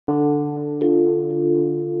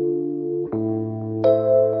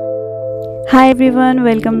Hi everyone,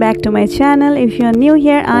 welcome back to my channel. If you are new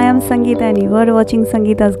here, I am Sangita and you are watching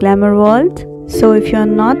Sangita's Glamour World. So if you are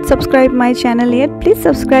not subscribed my channel yet, please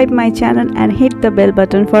subscribe my channel and hit the bell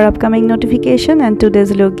button for upcoming notification. And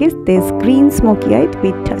today's look is this green smoky eye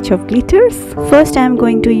with touch of glitters. First I am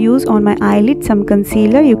going to use on my eyelid some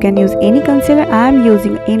concealer. You can use any concealer. I am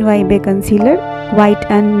using NYB concealer, white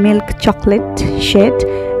and milk chocolate shade,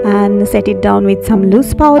 and set it down with some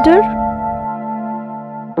loose powder.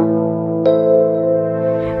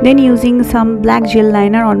 Then using some black gel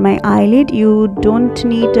liner on my eyelid. You don't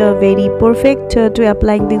need a very perfect to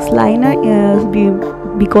apply this liner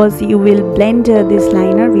because you will blend this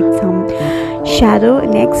liner with some shadow.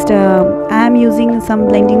 Next I am using some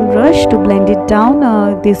blending brush to blend it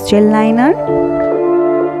down, this gel liner.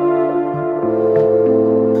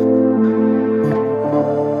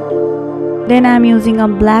 Then I am using a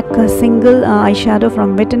black single eyeshadow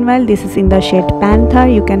from Wet n Wild. This is in the shade Panther.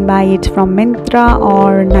 You can buy it from Myntra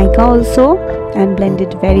or Nykaa also, and blend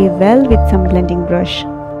it very well with some blending brush.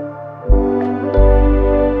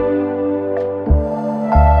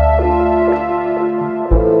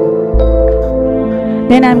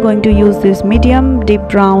 Then I am going to use this medium deep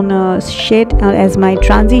brown shade as my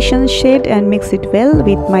transition shade and mix it well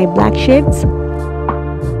with my black shades.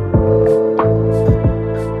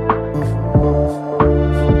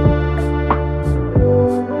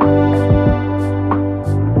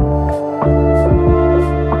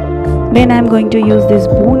 Then I am going to use this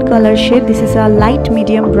Boon color shade. This is a light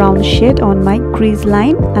medium brown shade on my crease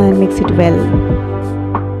line and mix it well.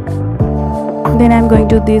 Then I am going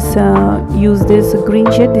to use this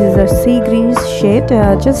green shade. This is a sea green shade.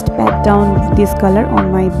 Just pat down this color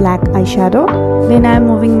on my black eyeshadow. Then I am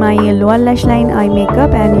moving my lower lash line eye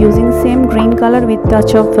makeup and using same green color with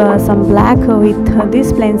touch of some black with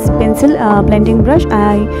this pencil blending brush.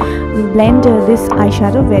 I blend this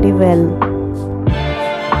eyeshadow very well.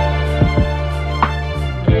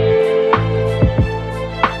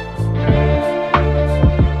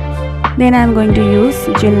 Then I am going to use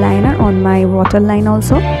gel liner on my waterline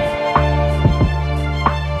also.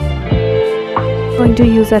 Going to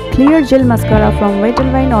use a clear gel mascara from Wet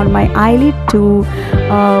n Wild on my eyelid to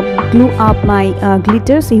glue up my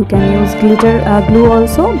glitter. So you can use glitter glue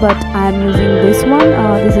also, but I am using this one.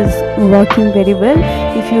 This is working very well.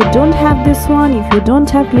 If you don't have this one, if you don't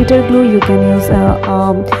have glitter glue, you can use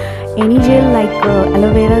any gel like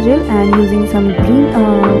aloe vera gel, and using some green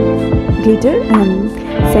glitter and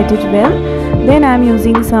set it well. Then I am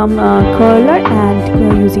using some curler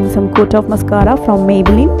and using some coat of mascara from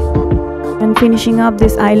Maybelline, and finishing up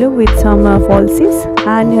this eye look with some falsies.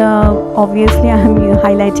 And obviously I am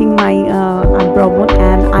highlighting my eyebrow bone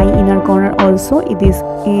and eye inner corner also. This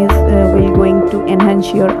is will going to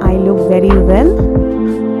enhance your eye look very well.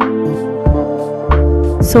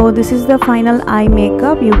 So this is the final eye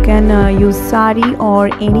makeup. You can use sari or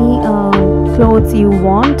any clothes you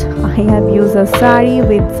want. I have used a sari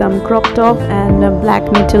with some crop top and black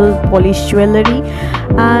metal polished jewelry.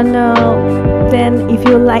 And then if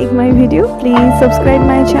you like my video, please subscribe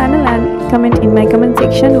my channel and comment in my comment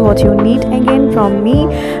section what you need again from me.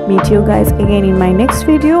 Meet you guys again in my next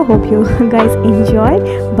video. Hope you guys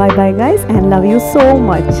enjoyed. Bye bye guys, and love you so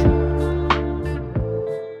much.